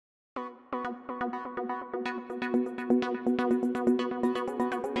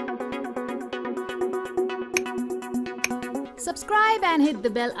Subscribe and hit the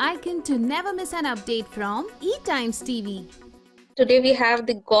bell icon to never miss an update from eTimes TV. Today we have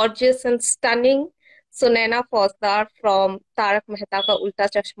the gorgeous and stunning Sunayana Fozdar from Taarak Mehta ka Ooltah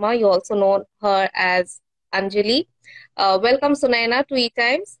Chashmah. You also know her as Anjali. Welcome Sunayana to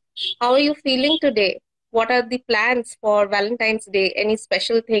eTimes. How are you feeling today? What are the plans for Valentine's Day? Any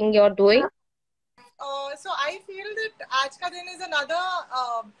special thing you're doing? So I feel that आज का दिन is another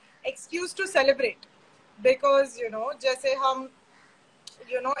excuse to celebrate because जैसे हम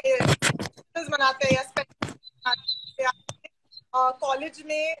मनाते हैं या college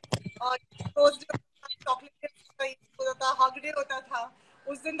में रोज chocolate होता था, हग डे होता था.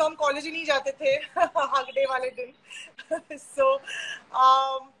 उस दिन तो हम कॉलेज ही नहीं जाते थे हग डे वाले दिन. So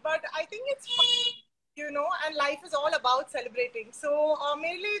but I think it's fun, and life is all about celebrating. So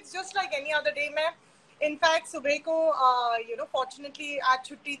मेरे लिए it's just like any other day. मैं in fact सुबह को fortunately आज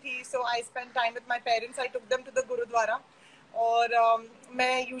छुट्टी थी, so I spent time with my parents. I took them to the gurdwara. और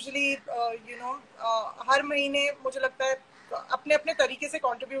मैं यूजुअली हर महीने मुझे लगता है अपने अपने तरीके से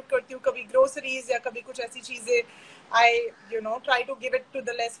कंट्रीब्यूट करती हूँ, कभी ग्रोसरीज या कभी कुछ ऐसी चीजें. I try to give it to the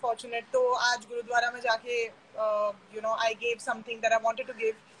less fortunate. तो आज गुरुद्वारा में जाके I gave something that I wanted to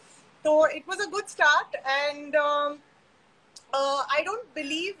give. तो it was a good start. And I don't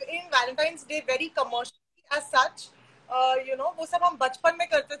believe in Valentine's day very commercially as such. वो सब हम बचपन में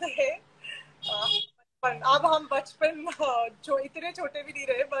करते थे. अब हम बचपन जो इतने छोटे भी नहीं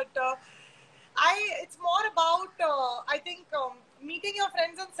रहे. But it's more about I think meeting your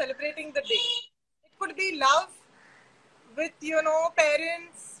friends and celebrating the day. It could be love with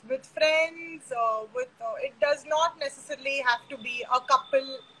parents, with friends, with it does not necessarily have to be a couple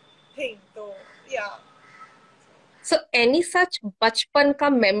thing. So yeah. So any such bachpan ka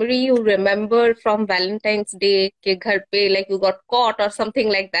memory you remember from Valentine's Day ke ghar pe, like you got caught or something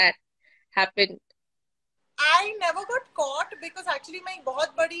like that happened? I never got caught because actually मैं एक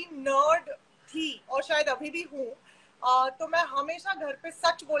बहुत बड़ी nerd थी और शायद अभी भी हूँ. तो मैं हमेशा घर पे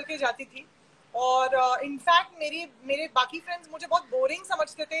सच बोल के जाती थी. और इनफैक्ट मेरे बाकी फ्रेंड्स मुझे बहुत बोरिंग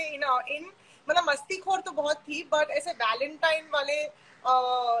समझते थे. इन मतलब मस्तीखोर तो बहुत थी, बट ऐसे वैलेंटाइन वाले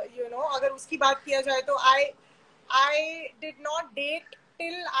अगर उसकी बात किया जाए तो I did not date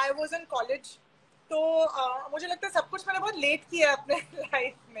till I was in college. तो मुझे लगता है सब कुछ मैंने बहुत लेट किया अपने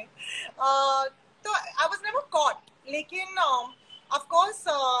लाइफ में. तो आई वाज नेवर कॉट. लेकिन ऑफ कोर्स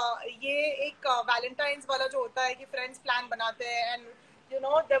ये एक वैलेंटाइंस वाला जो होता है कि फ्रेंड्स प्लान बनाते हैं. And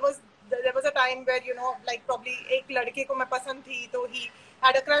there was a time where like probably एक लड़के को मैं पसंद थी, तो he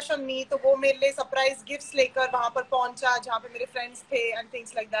had a crush on me. तो वो मेरे लिए सरप्राइज गिफ्ट्स लेकर वहां पर पहुंचा जहाँ पे मेरे फ्रेंड्स थे and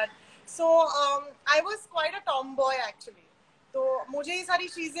things like that. So I was quite a Tom boy actually. तो मुझे ये सारी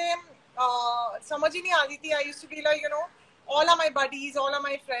चीजें समझ ही नहीं आती थी. I used to be like all are my buddies, all are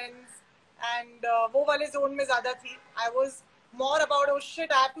my friends. And वो वाले जोन में ज्यादा थी. I was more about oh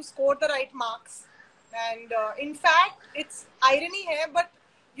shit I have to score the right marks. And in fact it's irony hai, but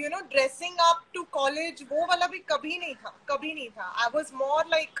dressing up to college वो वाला भी कभी नहीं था. I was more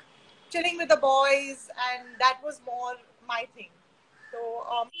like chilling with the boys and that was more my thing. तो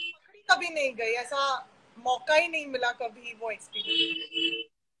कभी नहीं गई, ऐसा मौका ही नहीं मिला कभी वो experience.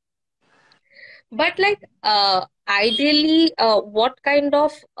 But like ideally what kind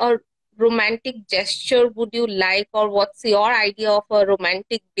of romantic gesture would you like, or what's your idea of a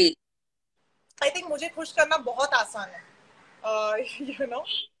romantic day? I think मुझे खुश करना बहुत आसान है.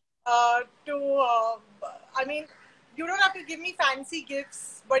 I mean you don't have to give me fancy gifts,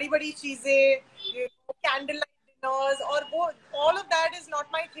 बड़ी चीजें, candlelight dinners और वो all of that is not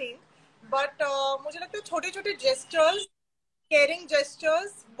my thing. But मुझे लगता है छोटे gestures, caring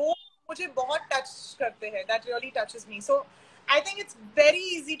gestures, वो मुझे बहुत touch करते हैं. That really touches me. So I think it's very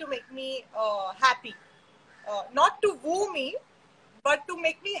easy to make me happy. Not to woo me, but to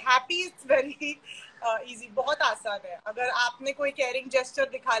make me happy it's very easy. बहुत आसान है. अगर आपने कोई caring gesture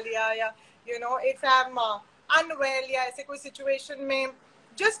दिखा लिया या if I'm unwell या ऐसे कोई situation में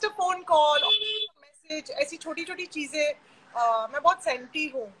just a phone call or a message, ऐसी छोटी चीजें. मैं बहुत सेंटी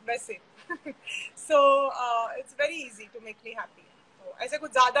हूँ वैसे. So it's very easy to make me happy. तो ऐसे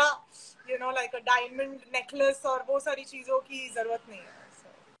कुछ ज्यादा like a diamond necklace और वो सारी चीजों की जरूरत नहीं है.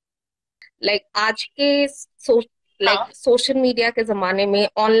 Like आज के सोशल मीडिया के जमाने में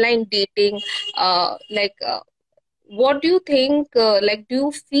online dating, what do you think, like do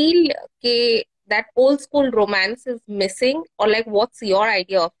you feel that old school romance is missing, or like what's your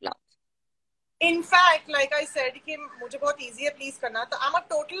idea of love? In fact, like I said कि मुझे बहुत easy है please करना. तो I'm a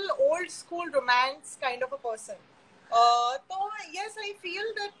total old school romance kind of a person. So yes, I feel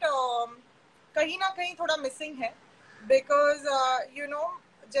that कहीं ना कहीं थोड़ा मिसिंग है, बिकॉज यू नो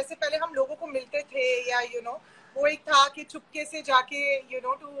जैसे पहले हम लोगों को मिलते थे, या वो एक था कि चुपके से जाके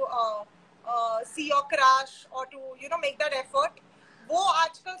टू सी योर क्रश और टू मेक दैट एफर्ट, वो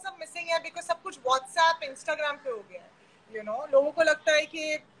आजकल सब मिसिंग है, बिकॉज सब कुछ व्हाट्सएप इंस्टाग्राम पे हो गया है। लोगों को लगता है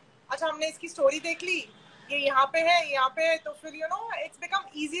कि अच्छा हमने इसकी स्टोरी देख ली, ये यहाँ पे है, यहाँ पे है, तो फिर it's become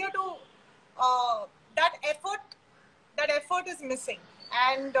easier to that effort, is missing.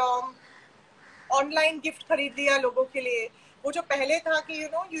 And online gift खरीद लिया लोगों के लिए, वो जो पहले था कि you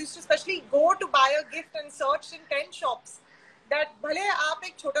used to specially go to bye a gift and search in 10 shops, that भले आप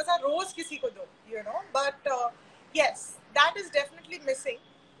एक छोटा सा रोज किसी को दो, but yes, that is definitely missing.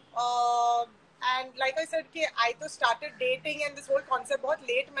 And like I said कि आई तो started dating and this whole concept बहुत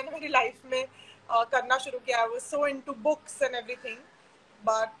लेट मैंने मेरी लाइफ में करना शुरू किया। I was so into books and everything,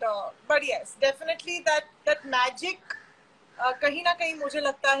 but yes, definitely that magic कहीं ना कहीं मुझे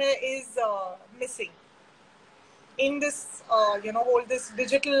लगता है is missing in this whole this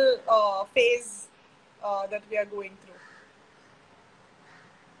digital phase that we are going through.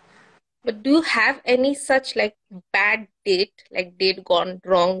 But do you have any such like bad date, like date gone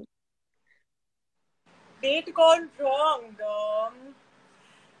wrong? Date gone wrong.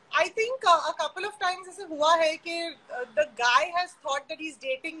 I think a couple of times ऐसे हुआ है कि the guy has thought that he's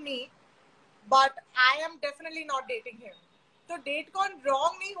dating me, but I am definitely not dating him. तो date cone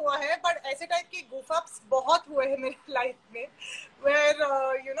wrong नहीं हुआ है, but ऐसे type के गुफअप्स बहुत हुए हैं मेरी लाइफ में, where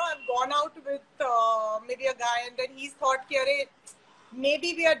I have gone out with may be a guy and then he thought कि अरे may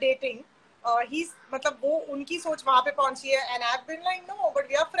be we are dating, ही मतलब वो उनकी सोच वहां पे पहुंची है, and I have been like no but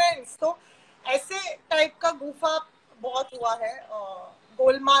we are friends. तो ऐसे टाइप का गुफा बहुत हुआ है,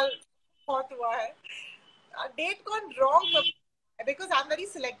 गोलमाल बहुत हुआ है। Date gone wrong because I'm very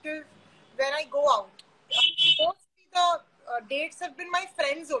selective when I go out. Mostly the dates have been my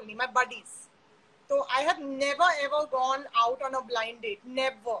friends only, my buddies. So I have never ever gone out on a blind date.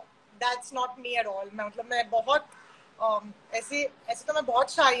 Never. That's not me at all. मतलब मैं बहुत ऐसे ऐसे तो मैं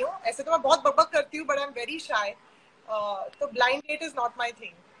बहुत shy हूँ, ऐसे तो मैं बहुत बकबक करती हूँ, but I'm very shy. तो blind date is not my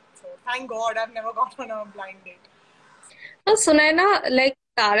thing. So thank God I've never gone on a blind date. Now, Sunayana, like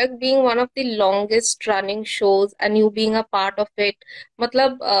Taarak being one of the longest running shows and you being a part of it,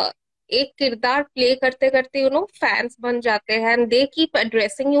 मतलब एक किरदार play करते करते fans बन जाते हैं and they keep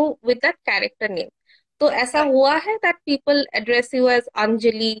addressing you with that character name. तो ऐसा Right. हुआ है that people address you as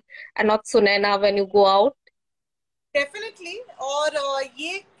Anjali and not Sunayana when you go out? Definitely, और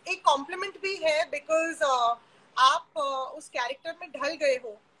ये एक कॉम्प्लीमेंट भी है, बिकॉज आप उस कैरेक्टर में ढल गए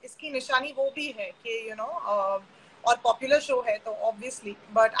हो, इसकी निशानी वो भी है कि और पॉपुलर शो है तो obviously,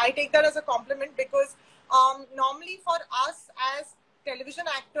 but I take that as a compliment, because normally for us as television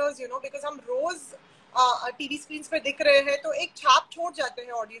actors because हम रोज टीवी स्क्रीन पे दिख रहे हैं, तो एक छाप छोड़ जाते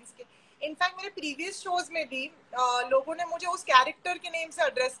हैं ऑडियंस के। इनफैक्ट मेरे प्रीवियस शोज में भी लोगों ने मुझे उस कैरेक्टर के नेम से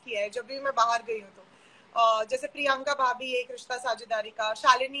एड्रेस किया है जब भी मैं बाहर गई हूँ। तो जैसे प्रियंका भाभी एक रिश्ता साझेदारी का,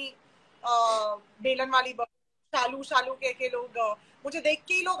 शालिनी बेलन वाली बहू, शालू शालू के लोग मुझे देख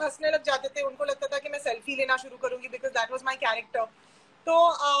के ही लोग हंसने लग जाते थे, उनको लगता था कि मैं सेल्फी लेना शुरू करूंगी because that was my character. तो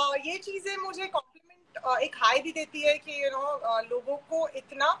ये चीजें मुझे कॉम्प्लीमेंट एक हाई भी देती है कि लोगों को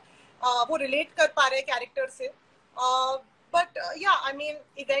इतना वो रिलेट कर पा रहे हैं कैरेक्टर से। बट या आई मीन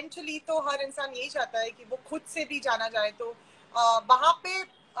इवेंचुअली तो हर इंसान यही चाहता है कि वो खुद से भी जाना जाए, तो वहां पे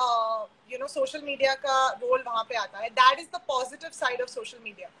सोशल मीडिया का रोल वहां पे आता है। That is the positive side of social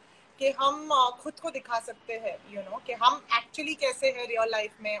media, कि हम खुद को दिखा सकते हैं कि हम एक्चुअली कैसे हैं रियल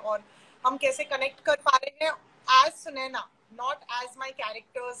लाइफ में, और हम कैसे कनेक्ट कर पा रहे हैं as Sunaina, not as my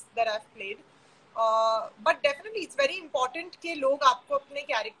characters that I have played. But definitely it's very important कि लोग आपको अपने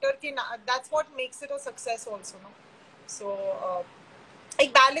कैरेक्टर के, that's what makes it a success also, no. सो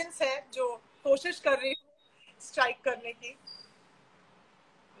एक बैलेंस है जो कोशिश कर रही हूँ स्ट्राइक करने की।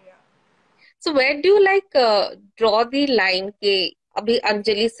 So where do you like draw the line के अभी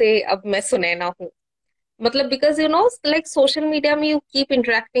अंजलि से अब मैं सुनैना हूँ, मतलब because like social media में you keep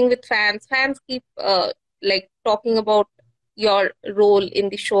interacting with fans keep like talking about your role in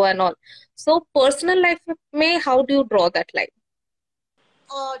the show and all, so personal life में how do you draw that line?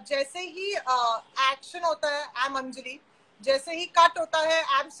 जैसे ही एक्शन होता है आई एम अंजलि, जैसे ही cut होता है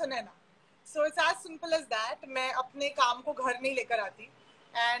I am Sunaina. So it's as simple as that. मैं अपने काम को घर नहीं लेकर आती,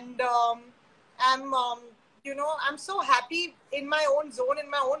 and I am so happy in my own zone, in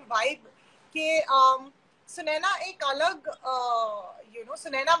my own vibe, कि सुनैना एक अलग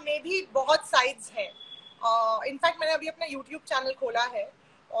सुनैना में भी बहुत साइड्स है। इनफैक्ट मैंने अभी अपना यूट्यूब चैनल खोला है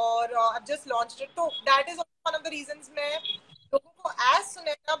और आई जस्ट लॉन्च्ड इट, तो that is one of the reasons मैं लोगों को एज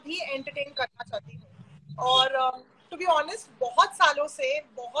सुनैना भी एंटरटेन करना चाहती हूँ। और टू बी ऑनेस्ट बहुत सालों से,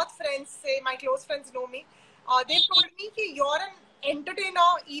 बहुत फ्रेंड्स से, my close friends no me, they told me कि you are an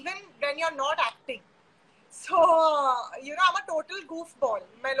entertainer even when you are not acting. So, I'm a total goofball.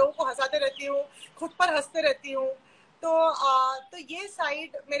 मैं लोगों को हंसाते रहती हूँ, खुद पर हंसते रहती हूँ. तो ये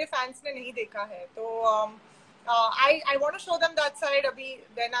साइड मेरे फैंस ने नहीं देखा है. तो I want to show them that side. अभी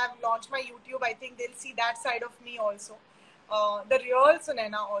when I've launched my YouTube, I think they'll see that side of me also. The real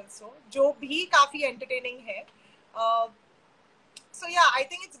Sunayana also, जो भी काफी entertaining है. So yeah, I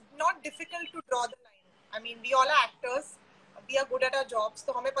think it's not difficult to draw the line. I mean, we all are actors. We are good at our jobs.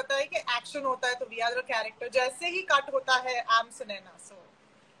 तो हमें पता है कि action होता है तो we are the character. जैसे ही cut होता है, I'm Sunayana. So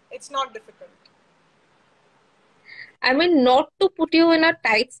it's not difficult. I mean, not to put you in a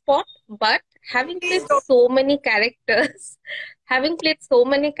tight spot, but having played so many characters,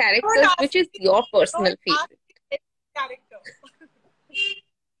 which is your personal favorite? Character.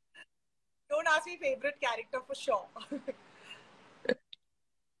 Don't ask me favorite character for sure.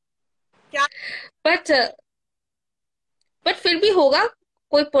 But फिर भी होगा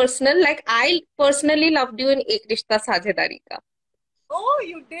कोई personal, like I personally loved you in एक रिश्ता साझेदारी का. Oh,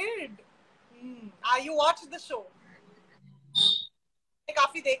 you did. You watched the show. मैंने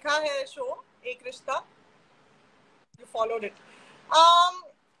काफी देखा है शो एक रिश्ता. You followed it.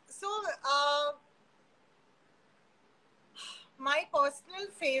 So my personal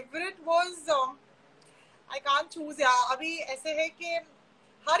favorite was I can't choose यार. अभी ऐसे है कि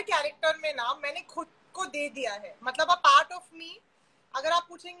हर कैरेक्टर में ना मैंने खुद को दे दिया है. मतलब अ पार्ट ऑफ मी. अगर आप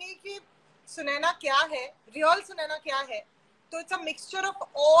पूछेंगे कि सुनैना क्या है, रियल सुनैना क्या है, तो it's a mixture of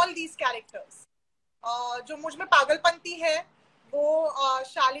all these characters. जो मुझ में पागलपंती है वो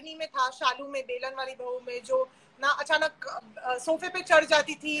शालिनी में था, शालू में, बेलन वाली बहू में, जो ना अचानक सोफे पे चढ़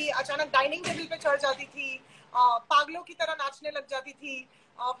जाती थी, अचानक डाइनिंग टेबल पे चढ़ जाती थी, पागलों की तरह नाचने लग जाती थी,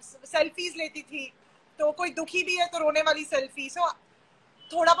 सेल्फीज लेती थी, तो कोई दुखी भी है तो रोने वाली सेल्फी. सो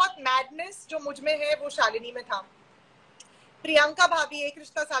थोड़ा बहुत मैडनेस जो मुझ में है वो शालिनी में था. प्रियंका भाभी एक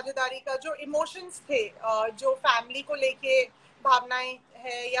रिश्ता साझेदारी का जो इमोशंस थे, जो फैमिली को लेके भावनाएं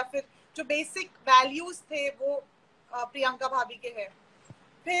है या फिर जो बेसिक वैल्यूज थे वो प्रियंका भाभी के हैं.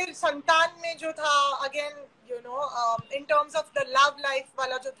 फिर संतान में जो था, again in terms of the love life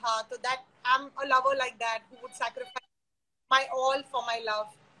वाला जो था, तो that I'm a lover like that who would sacrifice my all for my love.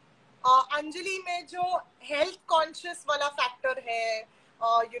 Anjali में जो हेल्थ कॉन्शियस वाला फैक्टर है,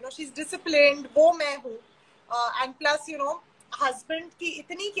 she's disciplined, वो मैं हूँ. एंड प्लस हस्बैंड की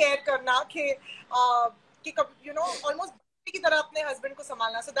इतनी केयर करना कि ऑलमोस्ट की तरह अपने हस्बैंड को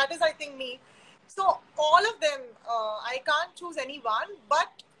संभालना. So that is I think me. So all of them, I can't choose anyone,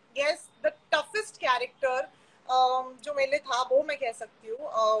 but yes, the toughest character जो मेरे लिए था वो मैं कह सकती हूँ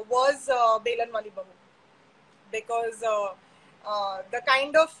was बेलन वाली बहू, because the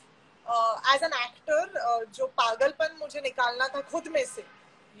kind of as an actor जो पागलपन मुझे निकालना था खुद में से,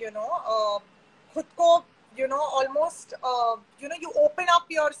 खुद को almost you open up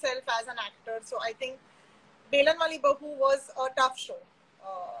yourself as an actor. So I think बेलन वाली बहू was a tough show.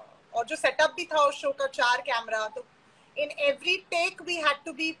 और जो सेटअप भी था उस शो का, 4 कैमरा, तो in every take we had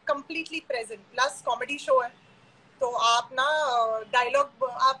to be completely present. Plus comedy show है तो आप ना डायलॉग,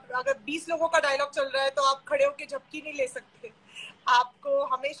 आप अगर 20 लोगों का डायलॉग चल रहा है तो आप खड़े होके झपकी नहीं ले सकते, आपको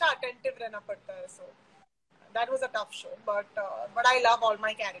हमेशा अटेंटिव रहना पड़ता है. So that was a tough show, but I love all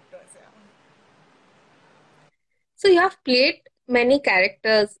my characters. So you have played many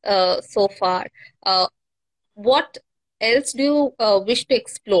characters so far. What else do you wish to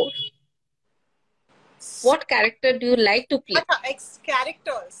explore? What character do you like to play?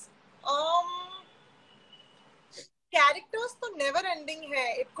 Characters. Characters तो never ending है.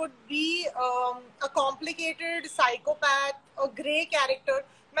 It could be a complicated psychopath, a grey character.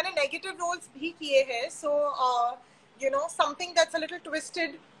 मैंने negative roles भी किए हैं. So something that's a little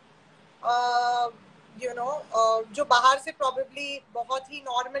twisted. जो बाहर से probably बहुत ही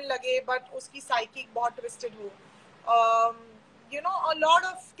normal लगे, but उसकी psychic बहुत twisted हो. A lot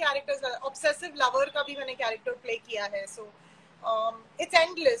of characters. Obsessive lover का भी मैंने character play किया है. So it's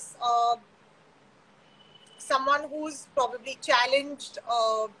endless. Someone who's probably challenged,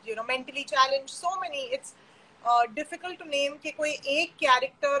 mentally challenged. So many. It's difficult to name कि कोई एक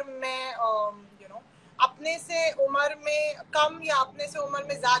character में अपने से उम्र में कम या अपने से उम्र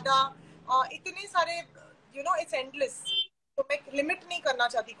में ज़्यादा, इतने सारे it's endless. तो मैं लिमिट नहीं करना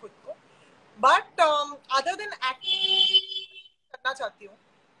चाहती खुद को. But other than acting करना चाहती हूँ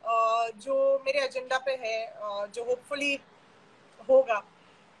जो मेरे एजेंडा पे है, जो होपफुली होगा.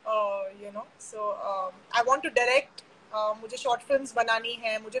 So I want to direct. मुझे शॉर्ट फिल्म्स बनानी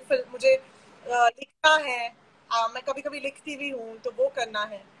है, मुझे लिखना है. मैं कभी कभी लिखती भी हूँ तो वो करना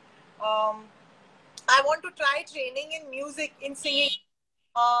है. I want to try training in music, in singing,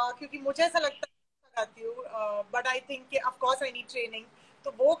 क्योंकि मुझे ऐसा लगता है गाती हूँ, but I think of course I need training,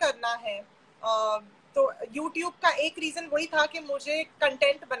 तो वो करना है। तो यूट्यूब का एक रीजन वही था कि मुझे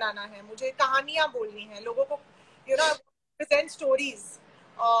कंटेंट बनाना है, मुझे कहानियां बोलनी है लोगों को, यू नो, प्रेजेंट स्टोरीज।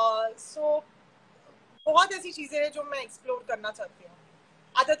 सो बहुत ऐसी चीजें हैं जो मैं एक्सप्लोर करना चाहती हूँ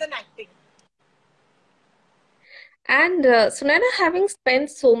other than acting. And Sunayana, having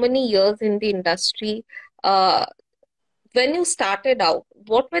spent so many years in the industry, uh, when you started out,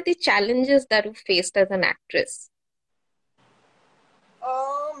 what were the challenges that you faced as an actress?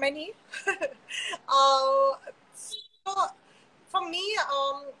 Many. uh, so for me,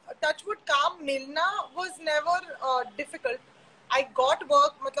 touchwood काम मिलना was never difficult. I got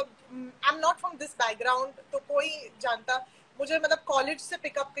work, मतलब I'm not from this background, तो कोई जानता मुझे, मतलब college से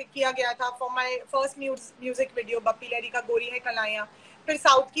pickup किया गया था for my first music video Bappi Lahiri का गोरी है कलाइयाँ, फिर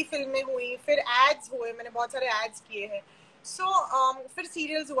साउथ की फिल्में हुई, फिर एड्स हुए, मैंने बहुत सारे एड्स किए हैं। सो फिर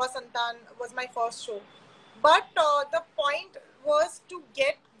सीरियल्स हुआ, संतान was my first show, but the point was to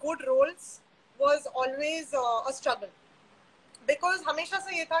get good roles was always a struggle, because हमेशा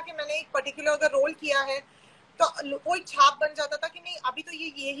से ये था कि मैंने एक पर्टिकुलर अगर रोल किया है तो वो एक छाप बन जाता था कि नहीं अभी तो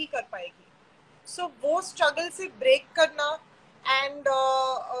ये ही कर पाएगी। सो वो स्ट्रगल से ब्रेक करना, एंड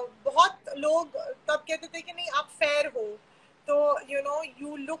बहुत लोग तब कहते थे कि नहीं आप फेयर हो, तो you know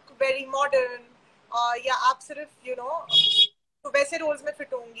you look very modern, या आप सिर्फ यू नो तो वैसे रोल्स में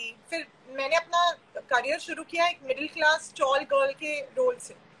फिट होंगी। फिर मैंने अपना करियर शुरू किया एक मिडिल क्लास टॉल गर्ल के रोल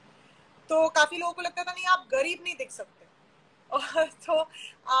से, तो काफी लोगों को लगता था नहीं आप गरीब नहीं दिख सकते। तो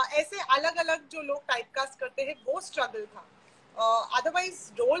ऐसे अलग अलग जो लोग टाइपकास्ट करते हैं वो स्ट्रगल था।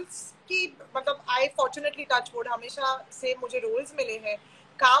 अदरवाइज रोल्स की, मतलब आई फॉर्चुनेटली टच वुड हमेशा से मुझे रोल्स मिले हैं,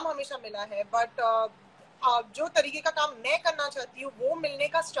 काम हमेशा मिला है, बट जो तरीके का काम मैं करना चाहती हूँ वो मिलने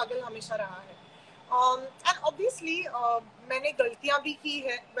का स्ट्रगल हमेशा रहा है। एंड ऑब्वियसली मैंने गलतियां भी की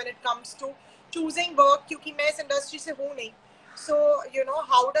है when it comes to choosing work, क्योंकि मैं इस इंडस्ट्री से हूँ नहीं। So you know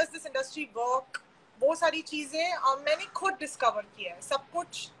how does this industry work, वो सारी चीजें मैंने खुद डिस्कवर किया है। सब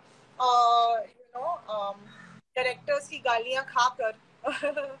कुछ यू नो डायरेक्टर्स की गालियां खाकर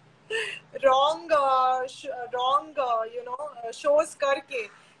रॉन्ग यू नो शोज करके,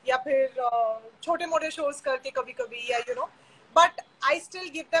 या फिर छोटे मोटे शोज करके कभी कभी, या you know, but I still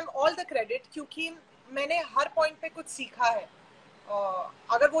give them all the credit, क्योंकि मैंने हर पॉइंट पे कुछ सीखा है।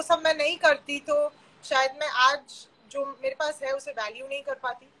 अगर वो सब मैं नहीं करती तो शायद मैं आज जो मेरे पास है उसे वैल्यू नहीं कर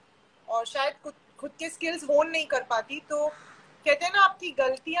पाती, और शायद खुद के स्किल्स होन नहीं कर पाती। तो कहते हैं ना आपकी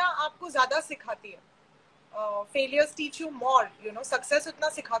गलतियां आपको ज्यादा सिखाती है, failures teach you more, you know, success उतना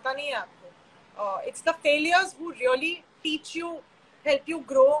सिखाता नहीं है आपको। It's the failures who really teach you, help you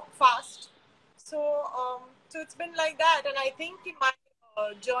grow fast. So it's been like that, and I think my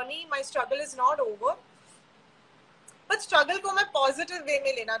journey, my struggle is not over, but struggle को मैं positive way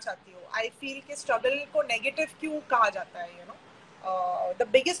में लेना चाहती हूँ। I feel कि struggle को negative क्यों कहा जाता है, you know, the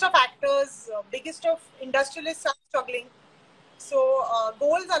biggest of actors, biggest of industrialists are struggling. So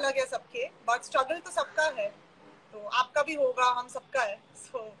goals अलग है सबके, but struggle तो सबका है, तो आपका भी होगा, हम सबका है।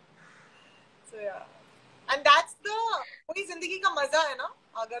 So yeah. And that's the, वही जिंदगी का मजा है ना।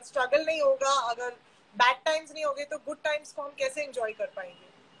 अगर स्ट्रगल नहीं होगा, अगर बैड टाइम्स नहीं होंगे, तो गुड टाइम्स को हम कैसे एंजॉय कर पाएंगे।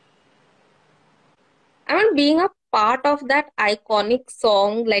 I mean, being a part of that iconic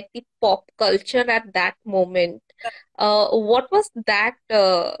song, like the pop culture at that moment, what was that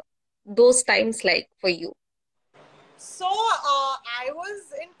those times like for you? So I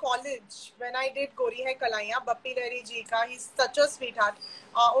was in college when I did गोरी है कलाइयाँ, बप्पी लहरी जी का, he's such a sweetheart.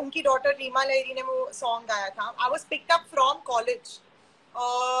 उनकी daughter Reema लहरी ने वो song गाया था। I was picked up from college,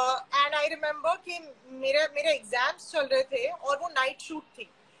 and I remember कि मेरे एग्जाम्स चल रहे थे और वो नाइट शूट थी,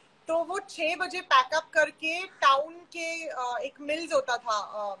 तो वो 6 बजे पैकअप करके टाउन के एक मिल्स होता था,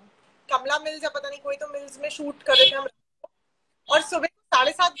 कमला मिल्स या पता नहीं कोई तो मिल्स में शूट कर रहे थे हम, और सुबह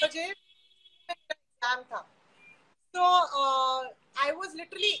 7:30 बजे एग्जाम था। So I was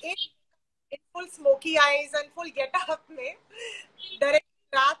literally in full smoky eyes and full get up में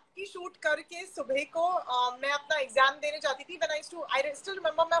डायरेक्ट रात की शूट करके सुबह को मैं अपना एग्जाम देने जाती थी। When I used to, I still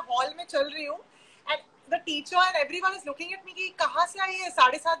remember मैं हॉल में चल रही हूँ and the teacher and everyone is looking at me कि कहाँ से आई है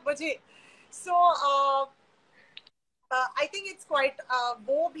 7:30 बजे। So I think it's quite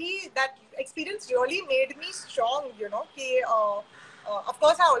वो भी, that experience really made me strong, you know, कि of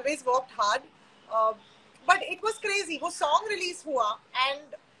course I always worked hard, but it was crazy. वो song release हुआ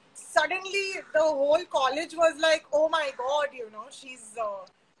and suddenly the whole college was like, oh my god, you know, she's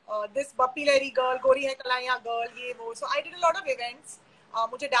this Bappi Lahiri girl, गोरी है कलाइयाँ girl, ये वो। So I did a lot of events.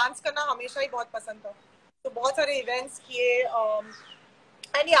 मुझे dance करना हमेशा ही बहुत पसंद था, तो बहुत सारे इवेंट्स किए,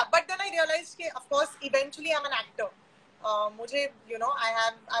 And yeah, but then I realized कि of course eventually I'm an actor. मुझे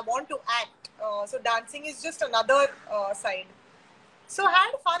I want to act. So dancing is just another side. So I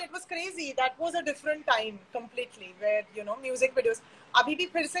had fun. It was crazy. That was a different time completely where music videos. अभी भी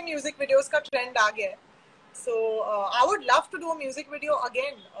फिर से music videos का trend आ गया है. So I would love to do a music video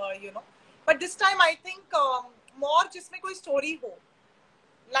again, But this time I think more जिसमें कोई story हो,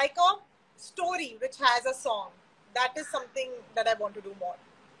 like a story which has a song. That is something that I want to do more.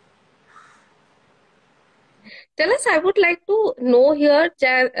 Tell us, I would like to know here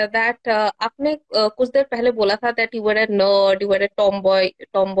that आपने कुछ देर पहले बोला था that you were a nerd, you were a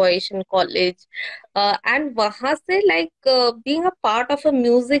tomboyish in college, and वहाँ से like being a part of a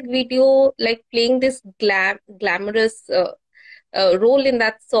music video, like playing this glamorous role in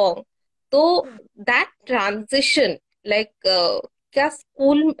that song. So that transition, like क्या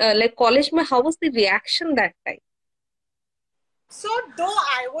school, like college में, how was the reaction that time? So though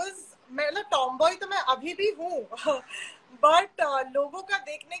I was मतलब tomboy तो मैं अभी भी हूँ but लोगों का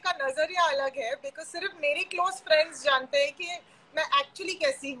देखने का नजरिया अलग है बिकॉज सिर्फ मेरे क्लोज फ्रेंड्स जानते हैं कि मैं एक्चुअली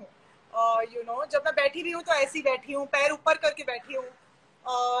कैसी हूँ जब मैं बैठी भी हूँ तो ऐसी बैठी हूँ, पैर ऊपर करके बैठी हूँ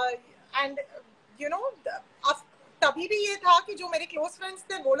एंड अब तभी भी ये था कि जो मेरे क्लोज फ्रेंड्स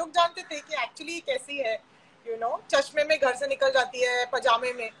थे वो लोग जानते थे कि एक्चुअली कैसी है चश्मे में घर से निकल जाती है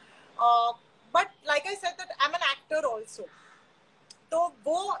पजामे में but like I said that I am an actor also तो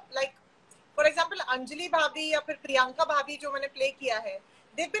वो लाइक फॉर एग्जाम्पल अंजलि भाभी या फिर प्रियंका भाभी जो मैंने प्ले किया है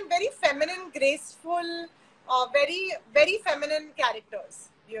they been very feminine graceful very very feminine characters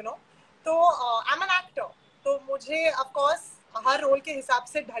तो आई एम एन एक्टर तो मुझे ऑफ कोर्स हर रोल के हिसाब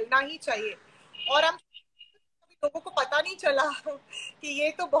से ढलना ही चाहिए और हम लोगों को पता नहीं चला कि ये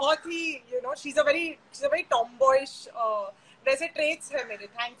तो बहुत ही शी इज अ वेरी टॉमबॉयिश वैसे ट्रेट्स है मेरे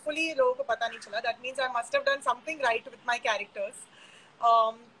थैंकफुली लोगों को पता नहीं चला that means I must have done something right with my characters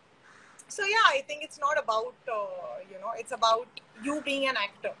so yeah I think it's not about it's about you being an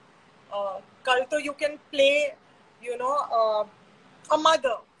actor kal to you can play a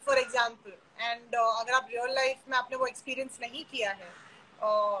mother for example and agar aap real life mein aapne wo experience nahi kiya hai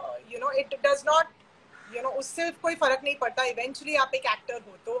it does not उससे कोई फर्क नहीं पड़ता eventually आप एक actor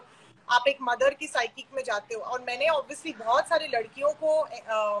हो तो आप एक मदर की साइकिक में जाते हो और मैंने ऑब्वियसली बहुत सारी लड़कियों को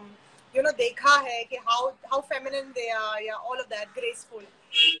देखा है कि हाउ फेमिनिन दे आर या ऑल ऑफ दैट ग्रेसफुल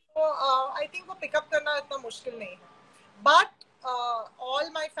तो आई थिंक वो पिकअप करना इतना मुश्किल नहीं है बट ऑल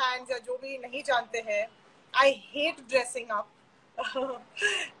माय फैंस या जो भी नहीं जानते हैं I hate dressing up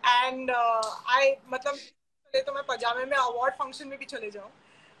and I मतलब तो मैं पजामे में अवार्ड फंक्शन में भी चले जाऊँ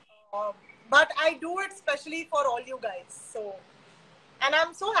but I do it specially for all you guys so and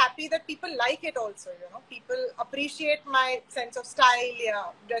I'm so happy that people like it also people appreciate my sense of style yeah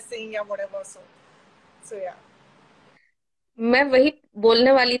dressing yeah whatever so yeah मैं वही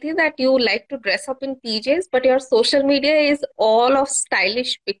बोलने वाली थी that you like to dress up in PJs but your social media is all of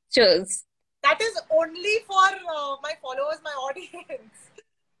stylish pictures. That is only for my followers, my audience.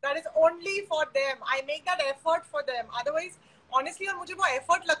 That is only for them. I make that effort for them. Otherwise, honestly, और मुझे वो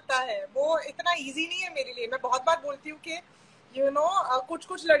effort लगता है वो इतना easy नहीं है मेरे लिए. मैं बहुत बार बोलती हूँ कि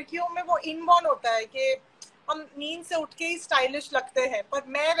कुछ लड़कियों में वो इनबॉर्न होता है कि हम नींद से उठ के ही स्टाइलिश लगते हैं पर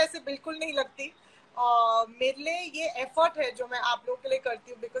मैं वैसे बिल्कुल नहीं लगती मेरे लिए ये एफर्ट है जो मैं आप लोगों के लिए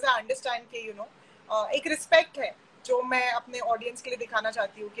करती हूँ बिकॉज आई अंडरस्टैंड कि एक रिस्पेक्ट है जो मैं अपने ऑडियंस के लिए दिखाना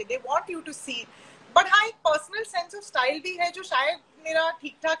चाहती हूँ कि they want you to C but हाँ एक पर्सनल सेंस ऑफ स्टाइल भी है जो शायद मेरा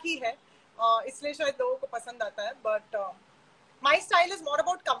ठीक ठाक ही है इसलिए शायद लोगों को पसंद आता है but my style is more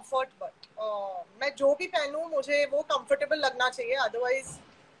about comfort but मैं जो भी पहनूं मुझे वो कंफर्टेबल लगना चाहिए otherwise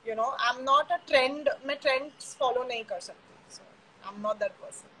I am not a trend मैं ट्रेंड्स फॉलो नहीं कर सकती सो I am not that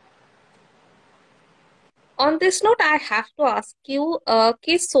person On this note, I have to ask you,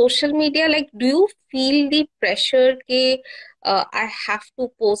 कि social media, like, do you feel the pressure कि I have to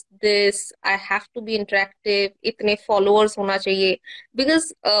post this, I have to be interactive, इतने followers होना चाहिए? Because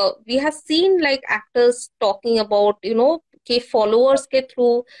we have seen like actors talking about, कि followers के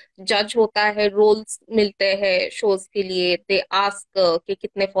through judge होता है, roles मिलते हैं shows के लिए, they ask कि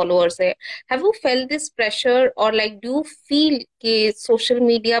कितने followers है. Have you felt this pressure or like do you feel कि social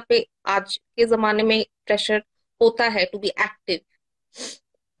media पे आज के जमाने में प्रेशर होता है टू बी एक्टिव?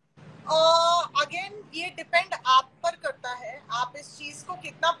 अगेन ये डिपेंड आप पर करता है आप इस चीज को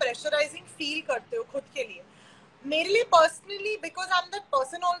कितना प्रेशराइजिंग फील करते हो खुद के लिए मेरे लिए personally because I am that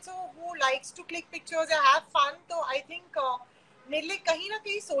person also who likes to click pictures या हैव फन तो आई थिंक मेरे लिए कहीं ना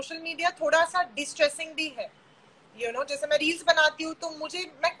कहीं सोशल मीडिया थोड़ा सा डिस्ट्रेसिंग भी है जैसे मैं रील्स बनाती हूँ तो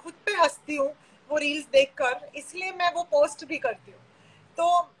मैं खुद पे हंसती हूँ वो रील्स देखकर इसलिए मैं वो पोस्ट भी करती हूँ तो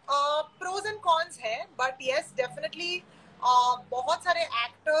प्रोज एंड कॉन्स है बट येस डेफिनेटली बहुत सारे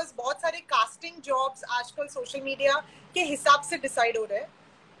एक्टर्स, बहुत सारे कास्टिंग जॉब्स आजकल सोशल मीडिया के हिसाब से डिसाइड हो रहे हैं,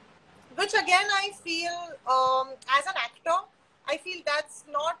 which again I feel, as an actor, I feel that's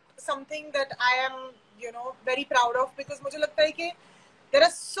not something that I am, very proud of, because मुझे लगता है कि there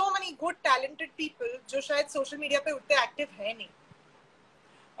are so many good talented people जो शायद सोशल मीडिया पे उतने एक्टिव है नहीं,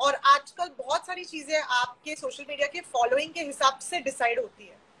 और आजकल बहुत सारी चीजें आपके सोशल मीडिया के फॉलोइंग के हिसाब से डिसाइड होती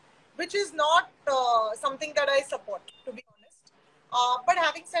है, which is not something that I support, to be honest. But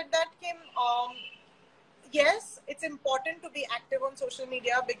having said that, Kim, yes, it's important to be active on social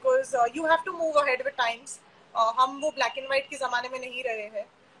media because you have to move ahead with times. हम वो black and white के ज़माने में नहीं रहे हैं,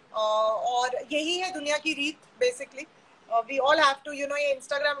 और यही है दुनिया की रीत basically. We all have to, ये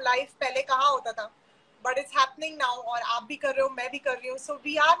Instagram live पहले कहाँ होता था, but it's happening now, और आप भी कर रहे हो, मैं भी कर रही हूँ, so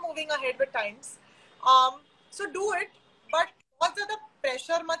we are moving ahead with times. So do it, but बहुत ज़्यादा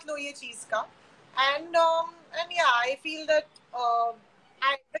pressure मत लो ये चीज़ का, and yeah, I feel that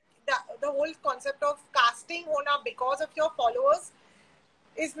the whole concept of casting hona because of your followers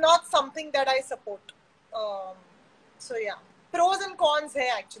is not something that I support. So yeah, pros and cons hai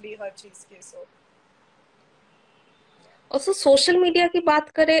actually हर चीज के. So also social media की बात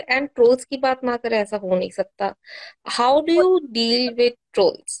करें and trolls की बात ना करें, ऐसा हो नहीं सकता. How do you deal with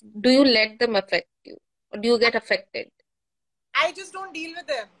trolls? Do you let them affect you और do you get affected? I just don't deal with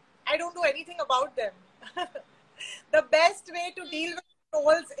them. I don't do anything about them. The best way to deal with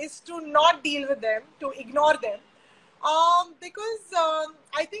trolls is to not deal with them, to ignore them. Because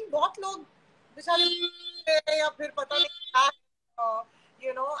I think बहुत लोग बेचारे या फिर पता नहीं क्या,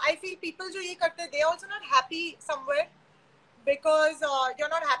 I feel people जो ये करते हैं, they are also not happy somewhere, because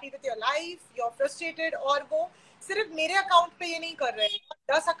you're not happy with your life, you're frustrated, और वो सिर्फ मेरे अकाउंट पे ये नहीं कर रहे हैं,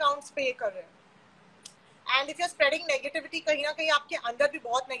 10 अकाउंट्स पे ये कर रहे हैं. And if you're spreading negativity, कहीं ना कहीं आपके अंदर भी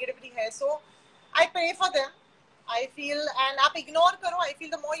बहुत negativity है. So I pray for them. I feel, and आप ignore करो. I feel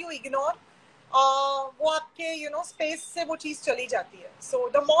the more you ignore, वो आपके space से वो चीज चली जाती है. So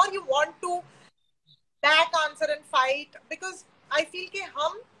the more you want to back answer and fight, because I feel कि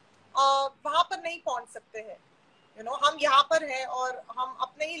हम वहाँ पर नहीं पहुँच सकते हैं. हम यहाँ पर हैं और हम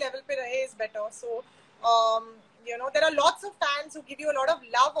अपने ही level पे रहे is better. So there are lots of fans who give you a lot of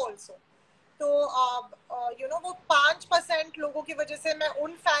love also. तो वो 5% लोगों की वजह से मैं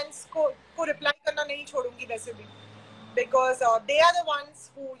उन फैंस को रिप्लाई करना नहीं छोड़ूंगी वैसे भी, because they are the ones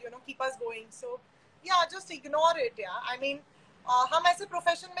who keep us going. सो या जस्ट इग्नोर इट. या आई मीन हम ऐसे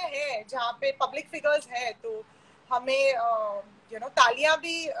प्रोफेशन में हैं जहाँ पे पब्लिक फिगर्स है, तो हमें तालियां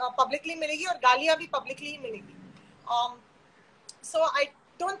भी पब्लिकली मिलेगी और गालियां भी पब्लिकली ही मिलेगी. सो I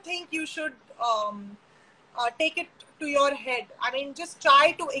don't think you should take it to your head. I mean, just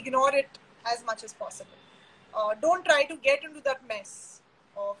try to ignore it as much as possible. Don't try to get into that mess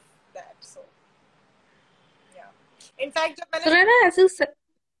of that. So yeah. In fact,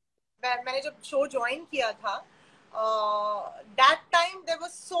 मैंने जब show join किया था, that time there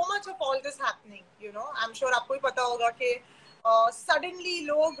was so much of all this happening. I'm sure आपको ही पता होगा कि suddenly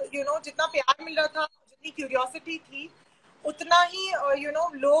लोग जितना प्यार मिल रहा था, जितनी क्यूरियोसिटी थी, उतना ही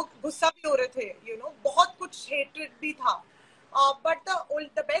लोग गुस्सा भी हो रहे थे. बहुत कुछ हेट्रेड भी था. But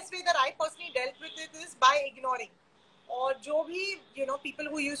the best way that I personally dealt with it is by ignoring. और जो भी people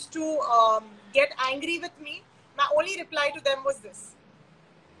who used to get angry with me, my only reply to them was this.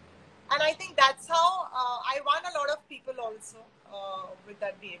 And I think that's how I won a lot of people also with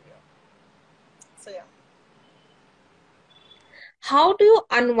that behavior. So yeah. How do you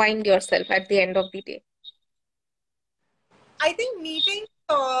unwind yourself at the end of the day? I think meeting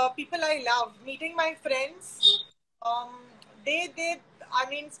people I love, meeting my friends, I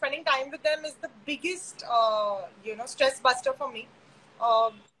mean, spending time with them is the biggest, stress buster for me.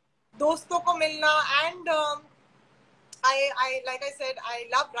 दोस्तों को मिलना, and I like I said, I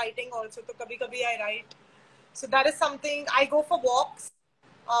love writing also. तो कभी-कभी I write. So that is something. I go for walks.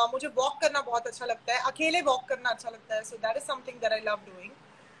 मुझे walk करना बहुत अच्छा लगता है. अकेले walk करना अच्छा लगता है. So that is something that I love doing.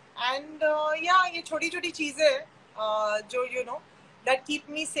 And yeah, ये छोटी-छोटी चीजें जो that keep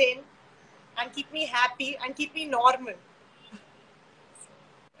me sane and keep me happy and keep me normal.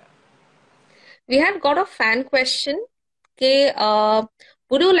 We had got a fan question कि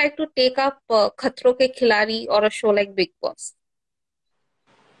would you like to take up खतरों के खिलाड़ी or a show like Big Boss?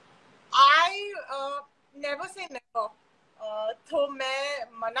 I never say never. तो मैं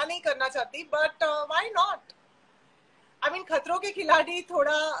मना नहीं करना चाहती, but why not? I mean, खतरों के खिलाड़ी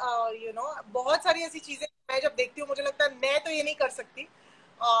थोड़ा बहुत सारी ऐसी चीजें मैं जब देखती हूँ मुझे लगता है मैं तो ये नहीं कर सकती.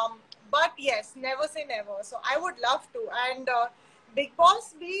 But yes, never say never. So I would love to. And Big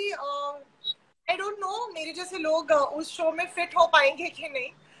Boss भी I don't know मेरे जैसे लोग उस शो में फिट हो पाएंगे कि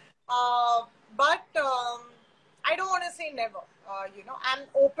नहीं. But I don't want to say never. I'm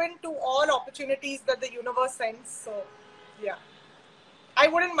open to all opportunities that the universe sends. So, yeah, I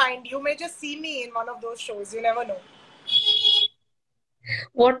wouldn't mind. You may just see me in one of those shows. You never know.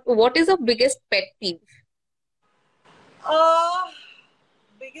 What is your biggest pet peeve? Uh,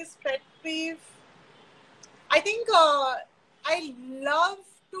 Biggest pet peeve. I think I love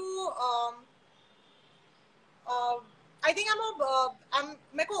to. Uh, I think I'm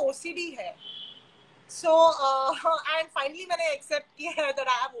मेरे को OCD है. So and finally मैंने accept किया है that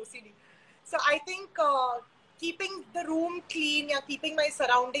I have OCD. So I think keeping the room clean या keeping my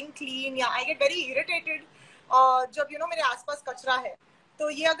surrounding clean या I get very irritated जब मेरे आसपास कचरा है. तो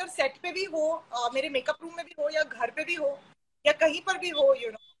ये अगर सेट पे भी हो, मेरे मेकअप रूम में भी हो या घर पे भी हो या कहीं पर भी हो,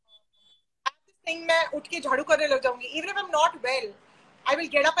 थिंग मैं उठ के झाड़ू करने लग जाऊंगी. Even if I am not well, I will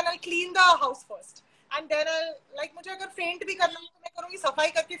get up and I clean the house first and then I like मुझे अगर फेंट भी करना हो तो मैं करूंगी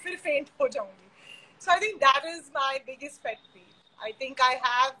सफाई करके फिर फेंट हो जाऊंगी. सो I think that is my biggest pet पीव. I think I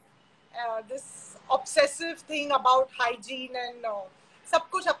have this obsessive thing about hygiene and सब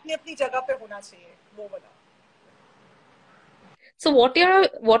कुछ अपनी अपनी जगह पे होना चाहिए, वो वाला. So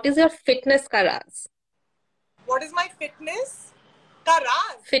what is your fitness का राज? व्हाट इज माय फिटनेस का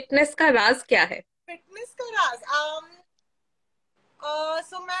राज? फिटनेस का राज क्या है? फिटनेस का राज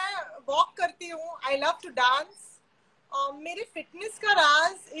सो मैं वॉक करती हूँ. I love to dance. मेरे फिटनेस का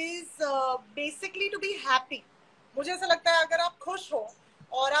राज is basically to be happy. मुझे ऐसा लगता है अगर आप खुश हो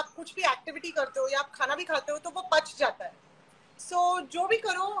और आप कुछ भी एक्टिविटी करते हो या आप खाना भी खाते हो तो वो पच जाता है. सो जो भी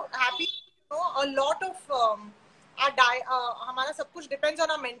करो हैप्पी. अ लॉट ऑफ हमारा सब कुछ depends on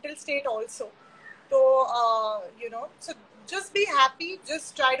our mental state also. तो so just be happy,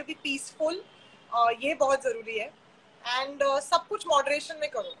 just try to be peaceful. ये बहुत जरूरी है. एंड सब कुछ मॉडरेशन में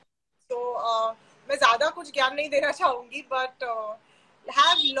करो. तो मैं ज्यादा कुछ ज्ञान नहीं देना चाहूंगी but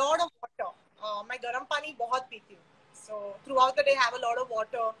have lot of water. मैं गर्म पानी बहुत पीती हूँ. So through out the day have a lot of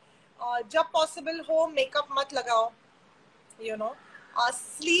water. जब पॉसिबल हो मेकअप मत लगाओ.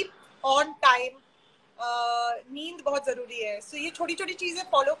 Sleep on time. नींद बहुत जरूरी है. सो ये छोटी छोटी चीजें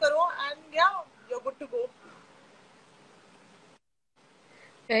फॉलो करो एंड या you are good to go.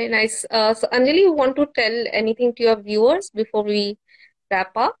 Very nice. So Anjali, you want to tell anything to your viewers before we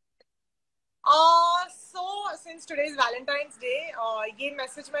wrap up? So since today is Valentine's Day, ये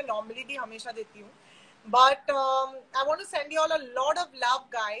message मैं normally भी हमेशा देती हूँ. But I want to send you all a lot of love,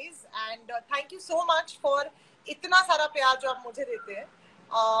 guys, and thank you so much for इतना सारा प्यार जो आप मुझे देते हैं.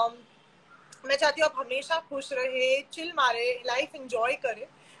 मैं चाहती हूँ आप हमेशा खुश रहे, चिल मारे, लाइफ एंजॉय करें.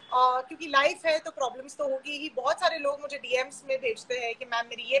 क्योंकि लाइफ है तो प्रॉब्लम्स तो होगी ही. बहुत सारे लोग मुझे डीएम्स में भेजते हैं कि मैम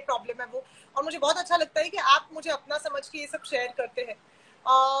मेरी ये प्रॉब्लम है वो, और मुझे बहुत अच्छा लगता है कि आप मुझे अपना समझ के ये सब शेयर करते हैं.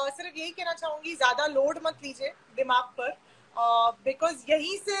 सिर्फ यही कहना चाहूंगी, ज्यादा लोड मत लीजिए दिमाग पर, बिकॉज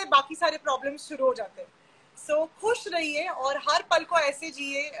यहीं से बाकी सारे प्रॉब्लम्स शुरू हो जाते हैं. सो खुश रहिए और हर पल को ऐसे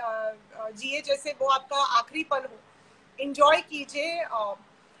जिए जैसे वो आपका आखिरी पल हो. एंजॉय कीजिए.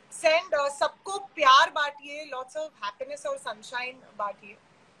 सेंड सबको प्यार बांटिए, लॉट्स ऑफ हैप्पीनेस और सनशाइन बांटिए,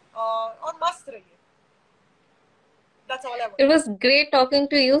 और मस्त रहिए. That's all I want. It was great talking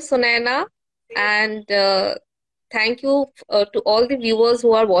to you, Sunayana, and thank you to all the viewers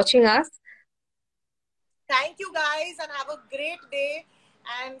who are watching us. Thank you guys and have a great day,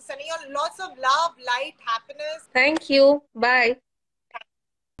 and sending you lots of love, light, happiness. Thank you. Bye.